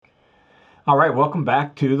All right, welcome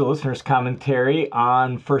back to the listener's commentary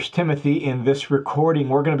on 1 Timothy. In this recording,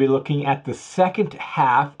 we're going to be looking at the second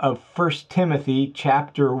half of 1 Timothy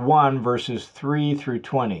chapter 1, verses 3 through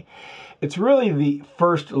 20. It's really the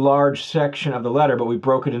first large section of the letter, but we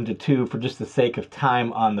broke it into two for just the sake of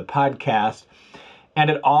time on the podcast. And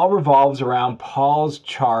it all revolves around Paul's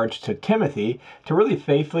charge to Timothy to really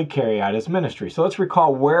faithfully carry out his ministry. So let's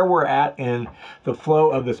recall where we're at in the flow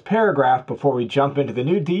of this paragraph before we jump into the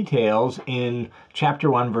new details in chapter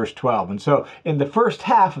 1, verse 12. And so in the first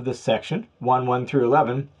half of this section, 1 through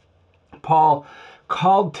 11, Paul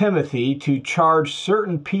called Timothy to charge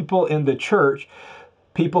certain people in the church,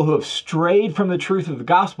 people who have strayed from the truth of the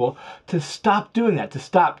gospel, to stop doing that, to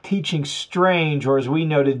stop teaching strange, or as we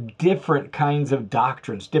noted, different kinds of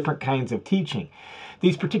doctrines, different kinds of teaching.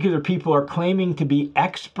 These particular people are claiming to be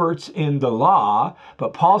experts in the law,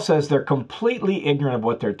 but Paul says they're completely ignorant of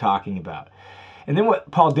what they're talking about. And then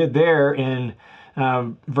what Paul did there in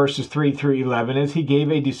verses 3 through 11 is he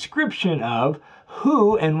gave a description of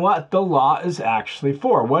who and what the law is actually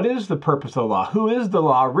for. What is the purpose of the law? Who is the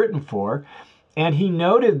law written for? And he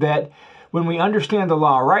noted that when we understand the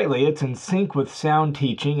law rightly, it's in sync with sound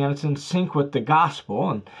teaching and it's in sync with the gospel.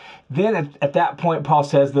 And then at that point, Paul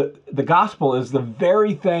says that the gospel is the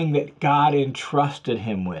very thing that God entrusted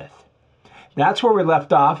him with. That's where we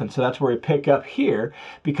left off, and so that's where we pick up here,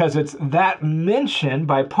 because it's that mention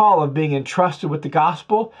by Paul of being entrusted with the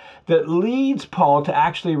gospel that leads Paul to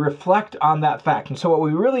actually reflect on that fact. And so what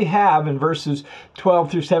we really have in verses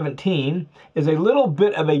 12 through 17 is a little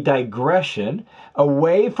bit of a digression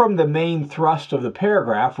away from the main thrust of the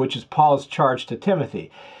paragraph, which is Paul's charge to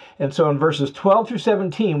Timothy. And so in verses 12 through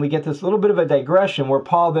 17, we get this little bit of a digression where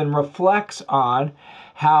Paul then reflects on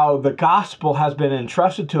how the gospel has been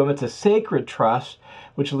entrusted to him. It's a sacred trust,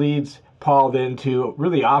 which leads Paul then to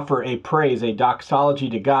really offer a praise, a doxology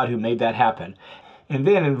to God who made that happen. And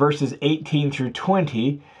then in verses 18 through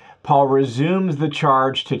 20, Paul resumes the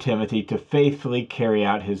charge to Timothy to faithfully carry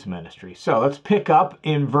out his ministry. So let's pick up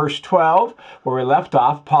in verse 12, where we left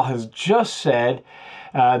off. Paul has just said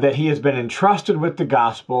that he has been entrusted with the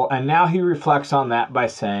gospel, and now he reflects on that by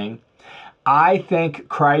saying, I thank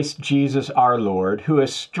Christ Jesus our Lord, who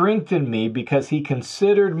has strengthened me because he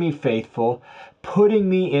considered me faithful, putting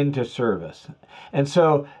me into service. And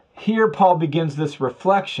so here Paul begins this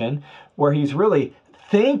reflection where he's really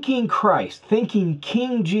thanking Christ, thanking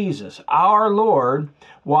King Jesus, our Lord.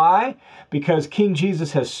 Why? Because King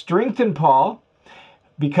Jesus has strengthened Paul,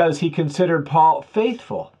 because he considered Paul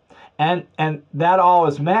faithful. And that all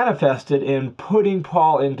is manifested in putting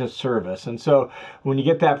Paul into service. And so when you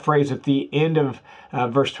get that phrase at the end of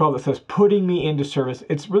verse 12 that says, putting me into service,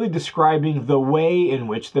 it's really describing the way in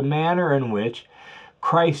which, the manner in which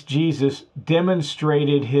Christ Jesus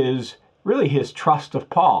demonstrated his trust of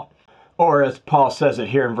Paul. Or as Paul says it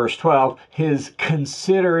here in verse 12, his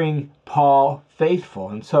considering Paul faithful.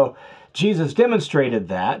 And so Jesus demonstrated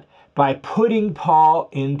that by putting Paul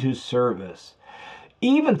into service.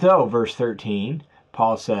 Even though, verse 13,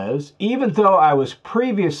 Paul says, even though I was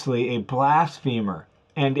previously a blasphemer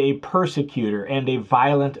and a persecutor and a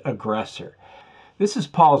violent aggressor. This is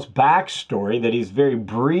Paul's backstory that he's very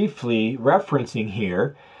briefly referencing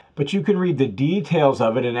here, but you can read the details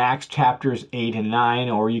of it in Acts chapters 8 and 9,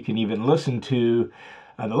 or you can even listen to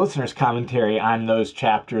the listener's commentary on those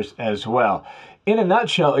chapters as well. In a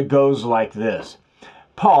nutshell, it goes like this.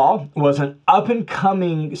 Paul was an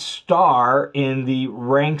up-and-coming star in the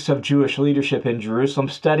ranks of Jewish leadership in Jerusalem,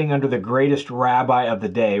 studying under the greatest rabbi of the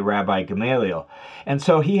day, Rabbi Gamaliel. And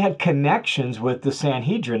so he had connections with the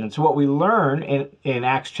Sanhedrin. And so what we learn in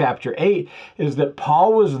Acts chapter 8 is that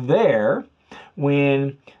Paul was there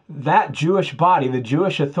when that Jewish body, the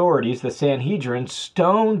Jewish authorities, the Sanhedrin,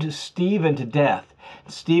 stoned Stephen to death.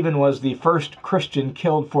 Stephen was the first Christian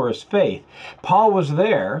killed for his faith. Paul was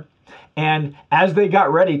there. And as they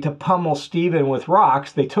got ready to pummel Stephen with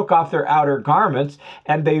rocks, they took off their outer garments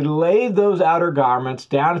and they laid those outer garments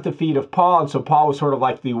down at the feet of Paul. And so Paul was sort of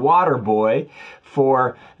like the water boy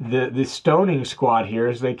for the stoning squad here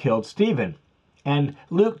as they killed Stephen. And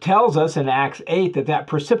Luke tells us in Acts 8 that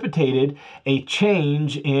precipitated a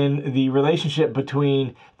change in the relationship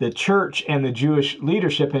between the church and the Jewish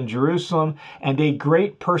leadership in Jerusalem, and a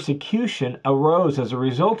great persecution arose as a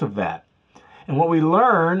result of that. And what we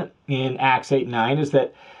learn in Acts 8:9 is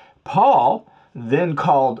that Paul, then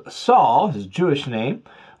called Saul, his Jewish name,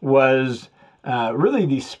 was really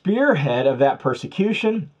the spearhead of that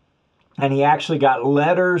persecution. And he actually got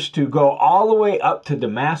letters to go all the way up to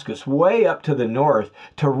Damascus, way up to the north,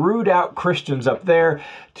 to root out Christians up there,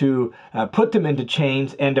 to put them into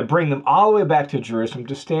chains, and to bring them all the way back to Jerusalem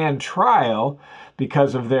to stand trial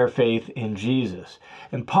because of their faith in Jesus.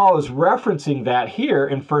 And Paul is referencing that here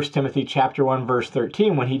in 1 Timothy chapter 1, verse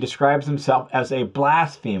 13, when he describes himself as a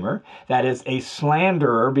blasphemer, that is, a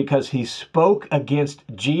slanderer, because he spoke against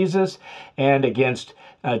Jesus and against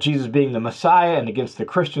Jesus being the Messiah and against the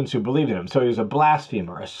Christians who believed in him. So he was a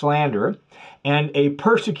blasphemer, a slanderer, and a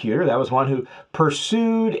persecutor. That was one who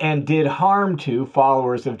pursued and did harm to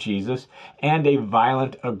followers of Jesus, and a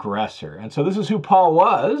violent aggressor. And so this is who Paul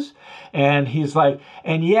was. And he's like,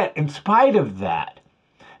 and yet, in spite of that,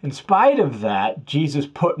 Jesus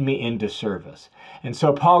put me into service. And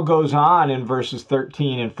so Paul goes on in verses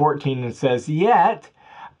 13 and 14 and says, yet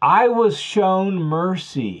I was shown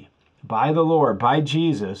mercy by the Lord, by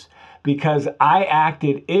Jesus, because I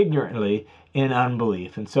acted ignorantly in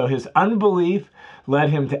unbelief. And so his unbelief led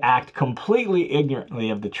him to act completely ignorantly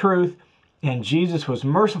of the truth, and Jesus was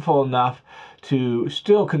merciful enough to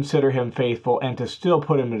still consider him faithful and to still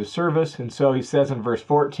put him into service. And so he says in verse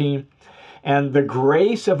 14, and the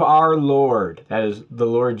grace of our Lord, that is the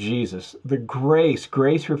Lord Jesus, the grace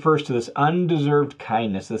refers to this undeserved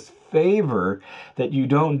kindness, this favor that you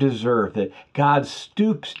don't deserve, that God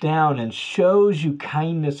stoops down and shows you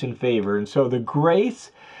kindness and favor. And so the grace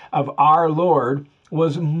of our Lord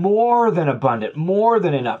was more than abundant, more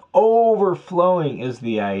than enough, overflowing is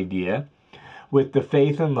the idea, with the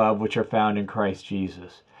faith and love which are found in Christ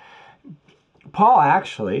Jesus. Paul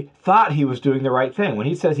actually thought he was doing the right thing. When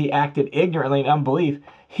he says he acted ignorantly in unbelief,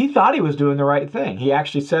 he thought he was doing the right thing. He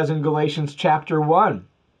actually says in Galatians chapter 1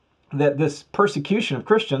 that this persecution of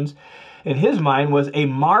Christians, in his mind, was a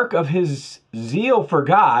mark of his zeal for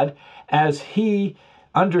God as he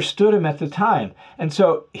understood him at the time. And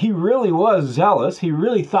so he really was zealous. He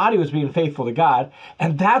really thought he was being faithful to God.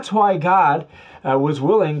 And that's why God was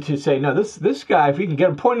willing to say, no, this guy, if we can get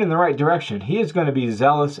him pointed in the right direction, he is going to be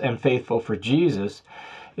zealous and faithful for Jesus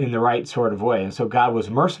in the right sort of way. And so God was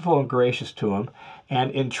merciful and gracious to him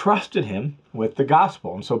and entrusted him with the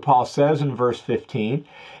gospel. And so Paul says in verse 15,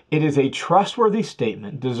 it is a trustworthy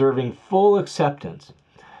statement deserving full acceptance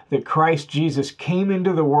that Christ Jesus came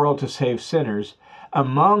into the world to save sinners,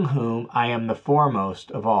 among whom I am the foremost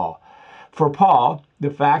of all. For Paul, the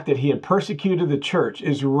fact that he had persecuted the church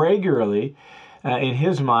is regularly, in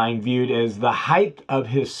his mind, viewed as the height of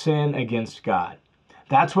his sin against God.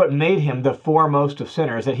 That's what made him the foremost of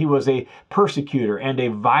sinners, that he was a persecutor and a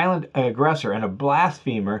violent aggressor and a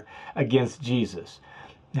blasphemer against Jesus.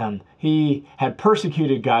 He had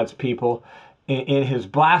persecuted God's people in his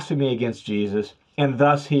blasphemy against Jesus, and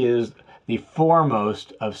thus he is the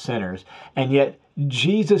foremost of sinners. And yet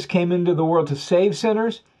Jesus came into the world to save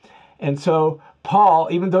sinners, and so Paul,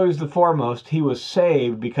 even though he was the foremost, he was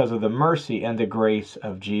saved because of the mercy and the grace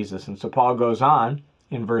of Jesus. And so Paul goes on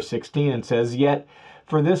in verse 16 and says, yet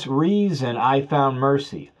for this reason I found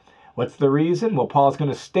mercy. What's the reason? Well, Paul's going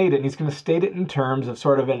to state it, and he's going to state it in terms of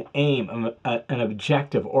sort of an aim, an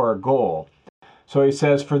objective, or a goal. So he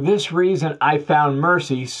says, for this reason I found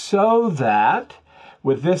mercy, so that,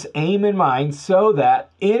 with this aim in mind, so that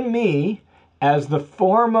in me, as the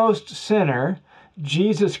foremost sinner,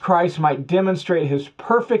 Jesus Christ might demonstrate his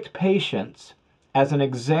perfect patience as an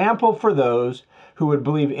example for those who would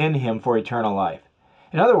believe in him for eternal life.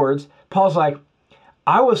 In other words, Paul's like,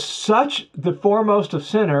 I was such the foremost of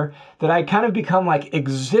sinner that I kind of become like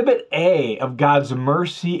exhibit A of God's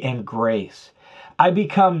mercy and grace. I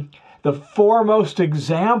become the foremost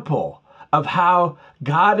example of how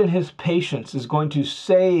God in his patience is going to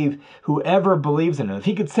save whoever believes in him. If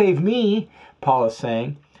he could save me, Paul is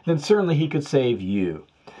saying, then certainly he could save you.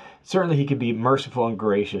 Certainly he could be merciful and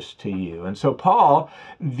gracious to you. And so Paul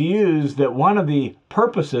views that one of the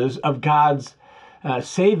purposes of God's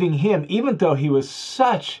saving him, even though he was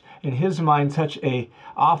such, in his mind, such a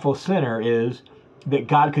awful sinner, is that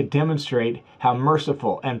God could demonstrate how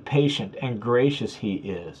merciful and patient and gracious he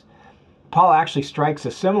is. Paul actually strikes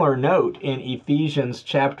a similar note in Ephesians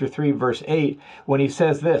chapter 3, verse 8, when he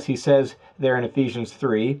says this. He says there in Ephesians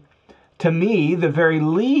 3, to me, the very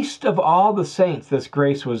least of all the saints, this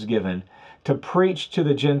grace was given to preach to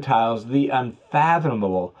the Gentiles the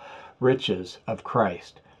unfathomable riches of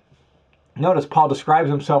Christ. Notice Paul describes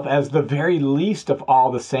himself as the very least of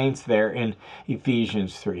all the saints there in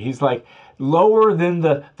Ephesians 3. He's like lower than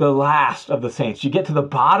the last of the saints. You get to the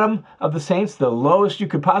bottom of the saints, the lowest you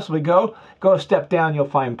could possibly go a step down, you'll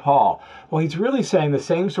find Paul. Well, he's really saying the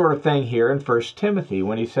same sort of thing here in 1 Timothy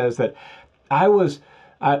when he says that I was,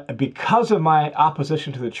 because of my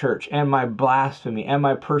opposition to the church and my blasphemy and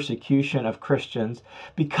my persecution of Christians,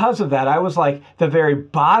 because of that, I was like the very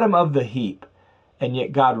bottom of the heap. And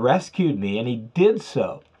yet God rescued me, and he did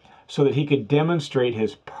so that he could demonstrate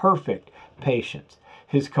his perfect patience,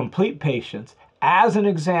 his complete patience as an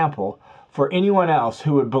example for anyone else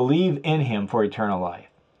who would believe in him for eternal life.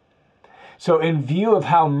 So in view of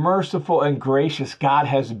how merciful and gracious God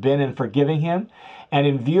has been in forgiving him, and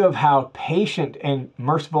in view of how patient and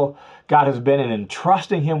merciful God has been in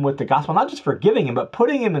entrusting him with the gospel, not just forgiving him, but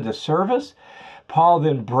putting him into service, Paul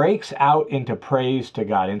then breaks out into praise to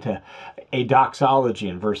God, into a doxology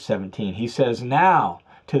in verse 17. He says, "Now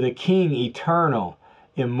to the King eternal,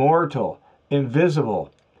 immortal, invisible,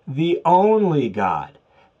 the only God,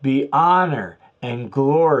 be honor and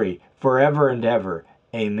glory forever and ever.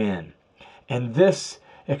 Amen." And this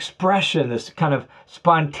expression, this kind of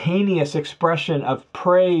spontaneous expression of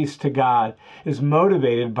praise to God, is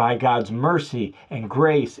motivated by God's mercy and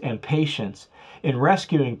grace and patience in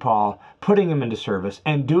rescuing Paul, putting him into service,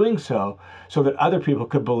 and doing so that other people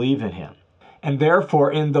could believe in him. And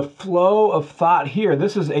therefore, in the flow of thought here,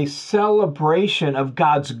 this is a celebration of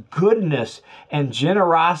God's goodness and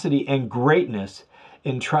generosity and greatness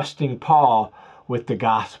in trusting Paul with the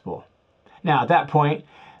gospel. Now, at that point,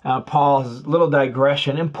 Paul's little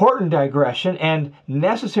digression, important digression and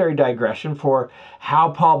necessary digression for how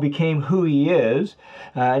Paul became who he is,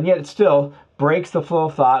 and yet it still breaks the flow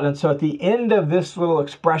of thought. And so at the end of this little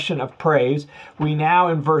expression of praise, we now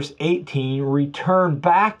in verse 18 return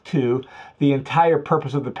back to the entire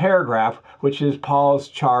purpose of the paragraph, which is Paul's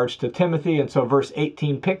charge to Timothy. And so verse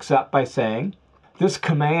 18 picks up by saying, "This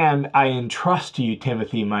command I entrust to you,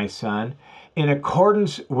 Timothy, my son, in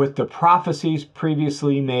accordance with the prophecies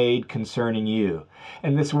previously made concerning you."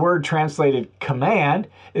 And this word translated command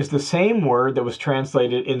is the same word that was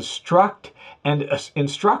translated instruct and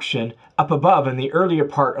instruction up above in the earlier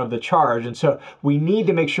part of the charge. And so we need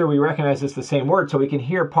to make sure we recognize it's the same word so we can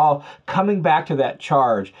hear Paul coming back to that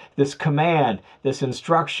charge, this command, this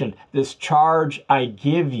instruction, this charge I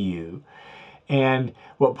give you. And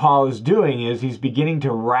what Paul is doing is he's beginning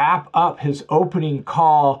to wrap up his opening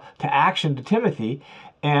call to action to Timothy.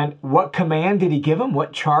 And what command did he give him?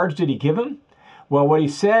 What charge did he give him? Well, what he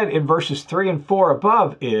said in verses 3 and 4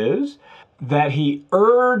 above is that he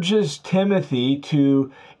urges Timothy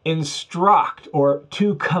to instruct or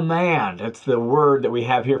to command. That's the word that we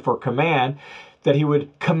have here for command, that he would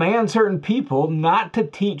command certain people not to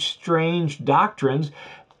teach strange doctrines,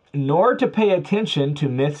 nor to pay attention to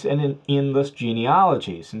myths and endless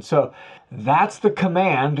genealogies. And so that's the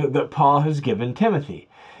command that Paul has given Timothy.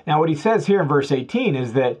 Now, what he says here in verse 18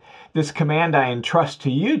 is that this command I entrust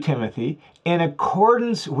to you, Timothy, in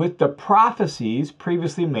accordance with the prophecies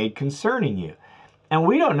previously made concerning you. And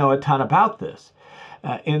we don't know a ton about this.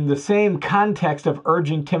 In the same context of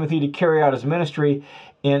urging Timothy to carry out his ministry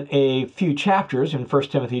in a few chapters, in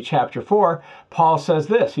 1 Timothy chapter 4, Paul says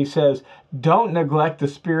this. He says, "Don't neglect the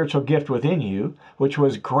spiritual gift within you, which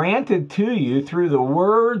was granted to you through the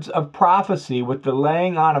words of prophecy with the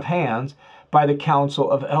laying on of hands by the council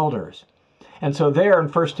of elders." And so there in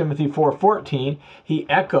 1 Timothy 4:14, he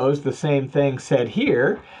echoes the same thing said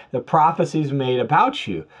here, the prophecies made about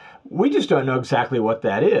you. We just don't know exactly what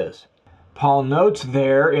that is. Paul notes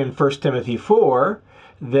there in 1 Timothy 4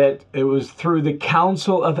 that it was through the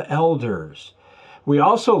council of elders. We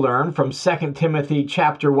also learn from 2 Timothy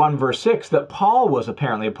chapter 1 verse 6 that Paul was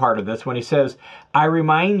apparently a part of this when he says, "I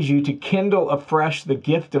remind you to kindle afresh the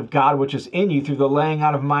gift of God which is in you through the laying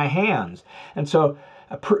on of my hands." And so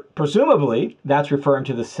presumably that's referring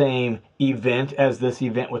to the same event as this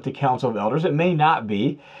event with the council of elders. It may not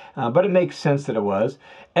be, but it makes sense that it was.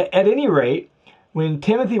 At any rate, when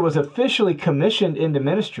Timothy was officially commissioned into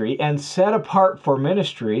ministry and set apart for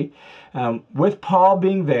ministry, with Paul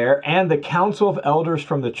being there and the council of elders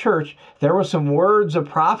from the church, there were some words of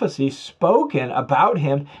prophecy spoken about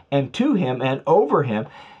him and to him and over him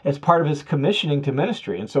as part of his commissioning to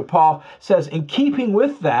ministry. And so Paul says, in keeping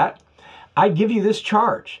with that, I give you this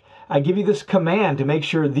charge. I give you this command to make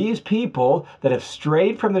sure these people that have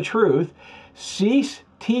strayed from the truth cease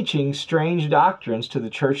teaching strange doctrines to the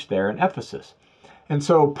church there in Ephesus. And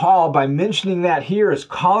so Paul, by mentioning that here, is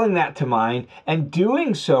calling that to mind and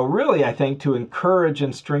doing so, really, I think, to encourage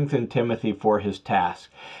and strengthen Timothy for his task.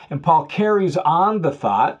 And Paul carries on the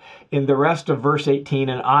thought in the rest of verse 18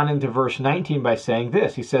 and on into verse 19 by saying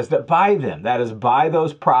this. He says that by them, that is, by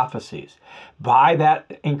those prophecies, by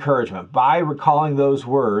that encouragement, by recalling those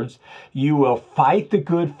words, you will fight the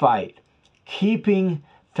good fight, keeping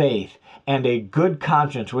faith and a good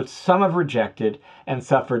conscience, which some have rejected and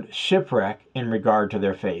suffered shipwreck in regard to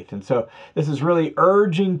their faith. And so this is really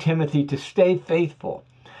urging Timothy to stay faithful,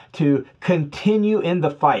 to continue in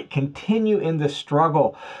the fight, continue in the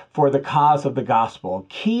struggle for the cause of the gospel,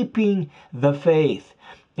 keeping the faith.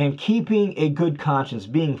 and keeping a good conscience,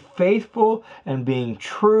 being faithful and being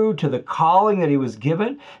true to the calling that he was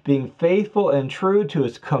given, being faithful and true to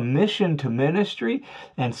his commission to ministry,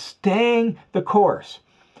 and staying the course.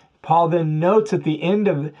 Paul then notes at the end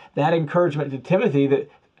of that encouragement to Timothy that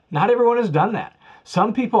not everyone has done that.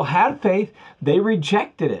 Some people had faith, they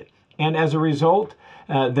rejected it, and as a result,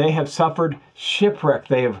 they have suffered shipwreck.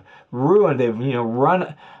 They have ruined. They've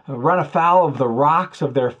run afoul of the rocks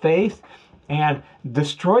of their faith and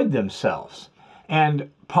destroyed themselves.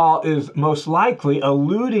 And Paul is most likely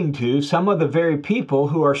alluding to some of the very people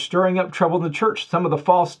who are stirring up trouble in the church, some of the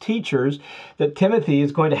false teachers that Timothy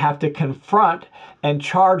is going to have to confront and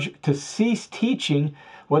charge to cease teaching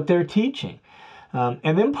what they're teaching.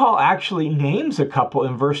 And then Paul actually names a couple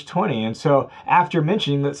in verse 20. And so after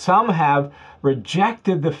mentioning that some have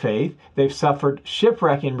rejected the faith, they've suffered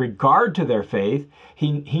shipwreck in regard to their faith,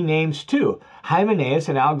 he names two, Hymenaeus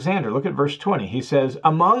and Alexander. Look at verse 20. He says,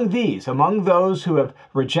 among those who have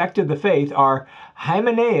rejected the faith are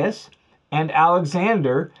Hymenaeus and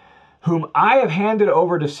Alexander, whom I have handed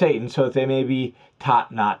over to Satan so that they may be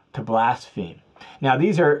taught not to blaspheme. Now,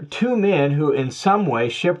 these are two men who in some way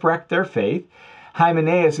shipwrecked their faith.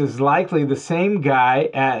 Hymenaeus is likely the same guy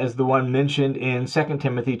as the one mentioned in 2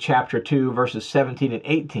 Timothy chapter 2, verses 17 and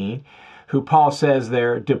 18, who Paul says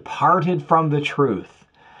there departed from the truth.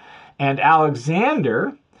 And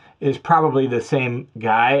Alexander is probably the same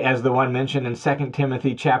guy as the one mentioned in 2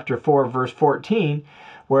 Timothy chapter 4, verse 14,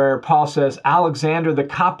 where Paul says, Alexander the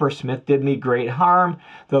coppersmith did me great harm.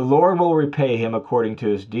 The Lord will repay him according to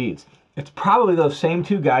his deeds. It's probably those same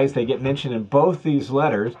two guys that get mentioned in both these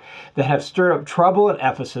letters that have stirred up trouble in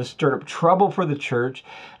Ephesus, stirred up trouble for the church.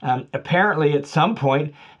 Apparently, at some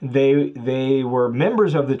point, they were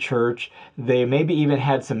members of the church. They maybe even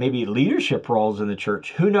had some leadership roles in the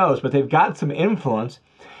church. Who knows? But they've got some influence,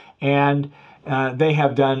 and they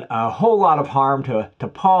have done a whole lot of harm to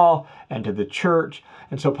Paul and to the church.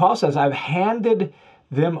 And so Paul says, I've handed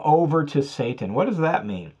them over to Satan. What does that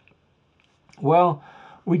mean? Well,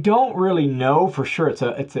 we don't really know for sure. It's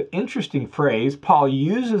an interesting phrase. Paul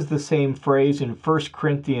uses the same phrase in 1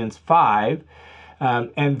 Corinthians 5.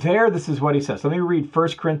 And there, this is what he says. Let me read 1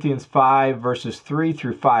 Corinthians 5, verses 3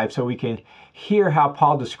 through 5, so we can hear how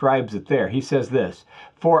Paul describes it there. He says this,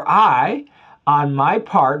 for I, on my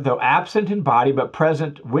part, though absent in body, but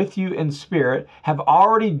present with you in spirit, have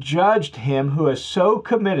already judged him who has so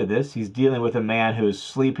committed this. He's dealing with a man who is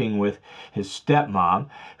sleeping with his stepmom,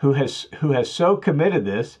 who has so committed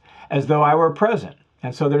this as though I were present.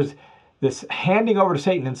 And so there's this handing over to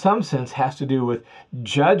Satan in some sense has to do with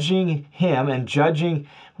judging him and judging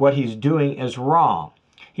what he's doing as wrong.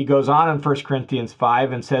 He goes on in 1 Corinthians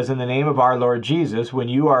 5 and says, in the name of our Lord Jesus, when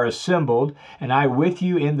you are assembled, and I with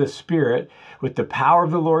you in the Spirit, with the power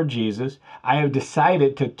of the Lord Jesus, I have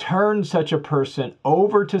decided to turn such a person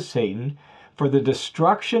over to Satan for the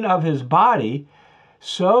destruction of his body,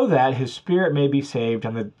 so that his spirit may be saved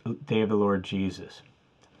on the day of the Lord Jesus.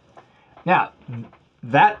 Now,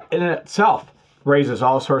 that in itself raises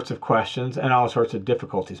all sorts of questions and all sorts of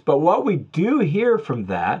difficulties. But what we do hear from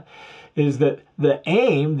that is that the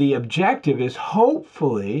aim, the objective is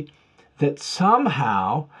hopefully that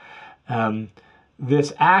somehow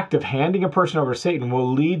this act of handing a person over to Satan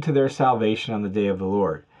will lead to their salvation on the day of the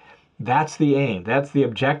Lord. That's the aim. That's the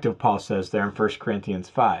objective, Paul says there in 1 Corinthians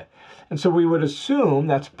 5. And so we would assume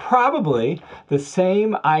that's probably the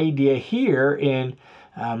same idea here in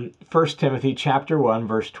 1 Timothy chapter 1,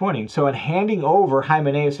 verse 20. And so in handing over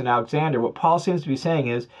Hymenaeus and Alexander, what Paul seems to be saying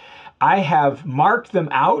is, I have marked them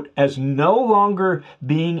out as no longer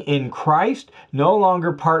being in Christ, no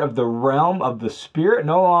longer part of the realm of the Spirit,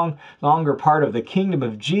 no longer part of the kingdom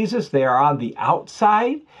of Jesus. They are on the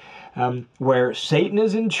outside, where Satan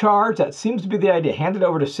is in charge. That seems to be the idea. Handed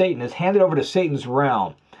over to Satan is handed over to Satan's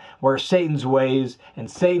realm, where Satan's ways and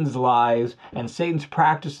Satan's lies and Satan's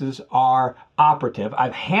practices are operative.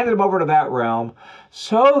 I've handed them over to that realm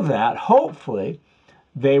so that hopefully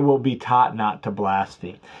they will be taught not to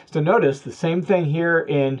blaspheme. So notice the same thing here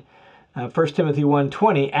in 1 Timothy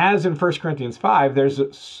 1:20 as in 1 Corinthians 5.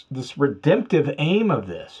 There's this redemptive aim of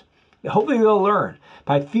this. Hopefully they'll learn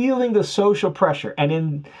by feeling the social pressure. And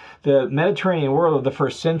in the Mediterranean world of the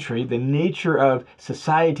first century, the nature of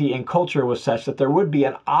society and culture was such that there would be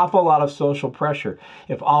an awful lot of social pressure.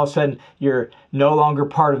 If all of a sudden you're no longer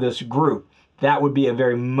part of this group, that would be a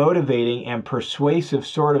very motivating and persuasive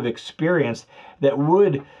sort of experience that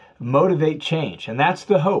would motivate change. And that's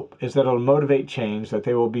the hope, is that it'll motivate change, that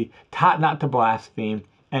they will be taught not to blaspheme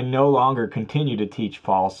and no longer continue to teach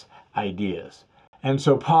false ideas. And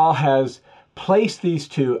so Paul has place these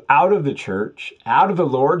two out of the church, out of the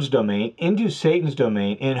Lord's domain, into Satan's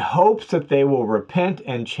domain, in hopes that they will repent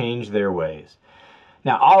and change their ways.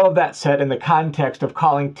 Now, all of that said in the context of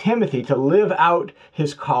calling Timothy to live out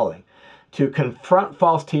his calling, to confront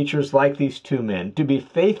false teachers like these two men, to be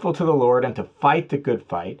faithful to the Lord and to fight the good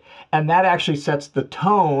fight. And that actually sets the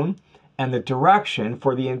tone and the direction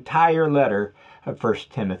for the entire letter of 1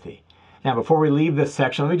 Timothy. Now, before we leave this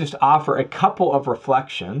section, let me just offer a couple of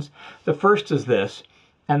reflections. The first is this,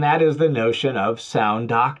 and that is the notion of sound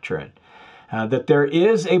doctrine, that there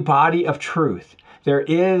is a body of truth. There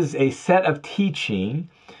is a set of teaching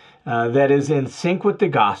that is in sync with the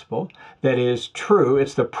gospel, that is true.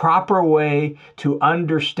 It's the proper way to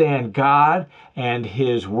understand God and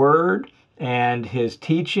His Word and His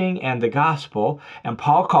teaching and the gospel. And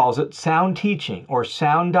Paul calls it sound teaching or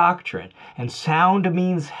sound doctrine. And sound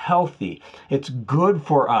means healthy. It's good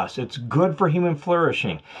for us. It's good for human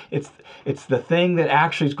flourishing. It's the thing that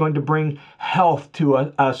actually is going to bring health to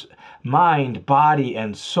us, mind, body,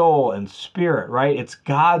 and soul and spirit, right? It's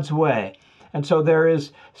God's way. And so there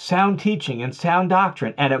is sound teaching and sound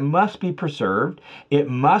doctrine, and it must be preserved, it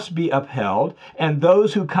must be upheld, and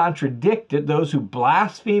those who contradict it, those who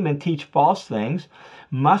blaspheme and teach false things,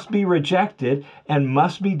 must be rejected and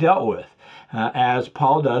must be dealt with, as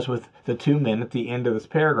Paul does with the two men at the end of this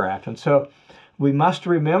paragraph. And so we must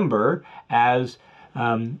remember, as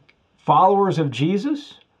followers of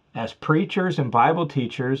Jesus, as preachers and Bible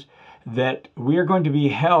teachers, that we are going to be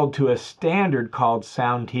held to a standard called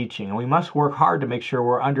sound teaching. And we must work hard to make sure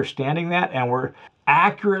we're understanding that and we're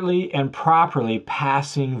accurately and properly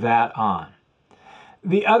passing that on.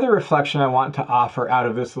 The other reflection I want to offer out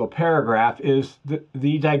of this little paragraph is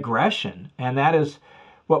the digression. And that is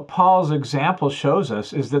what Paul's example shows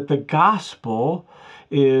us, is that the gospel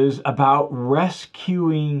is about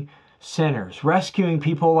rescuing sinners, rescuing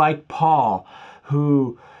people like Paul,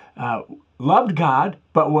 who loved God,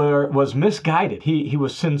 but was misguided. He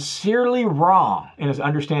was sincerely wrong in his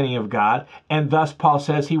understanding of God, and thus Paul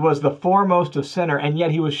says he was the foremost of sinner, and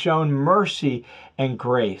yet he was shown mercy and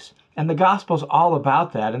grace. And the gospel is all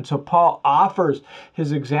about that. And so Paul offers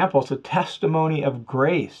his examples, a testimony of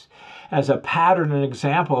grace, as a pattern and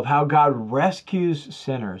example of how God rescues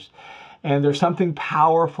sinners. And there's something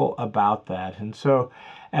powerful about that. And so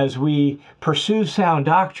as we pursue sound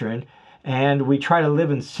doctrine, and we try to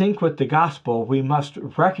live in sync with the gospel, we must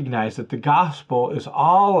recognize that the gospel is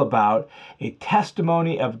all about a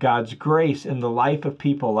testimony of God's grace in the life of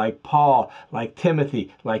people like Paul, like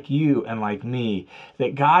Timothy, like you, and like me.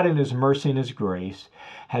 That God in His mercy and His grace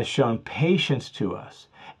has shown patience to us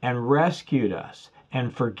and rescued us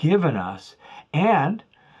and forgiven us. And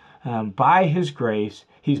by His grace,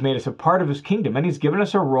 He's made us a part of His kingdom, and He's given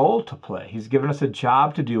us a role to play. He's given us a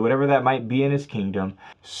job to do, whatever that might be in His kingdom,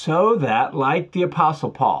 so that, like the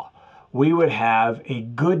Apostle Paul, we would have a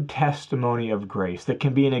good testimony of grace that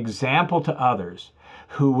can be an example to others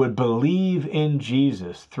who would believe in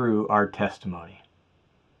Jesus through our testimony.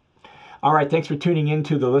 All right, thanks for tuning in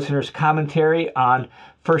to the Listener's Commentary on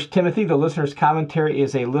 1 Timothy. The Listener's Commentary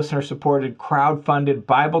is a listener-supported, crowd-funded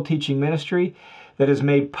Bible teaching ministry that is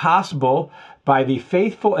made possible by the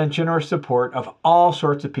faithful and generous support of all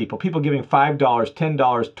sorts of people. People giving $5, $10,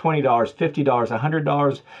 $20, $50,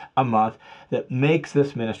 $100 a month that makes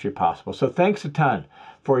this ministry possible. So thanks a ton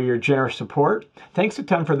for your generous support. Thanks a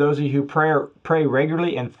ton for those of you who pray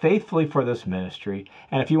regularly and faithfully for this ministry.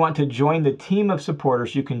 And if you want to join the team of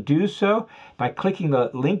supporters, you can do so by clicking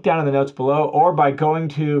the link down in the notes below, or by going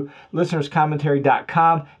to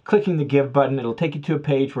listenerscommentary.com, clicking the give button. It'll take you to a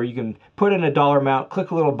page where you can put in a dollar amount,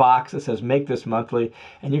 click a little box that says make this monthly,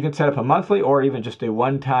 and you can set up a monthly or even just a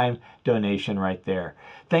one-time donation right there.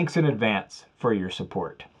 Thanks in advance for your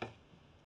support.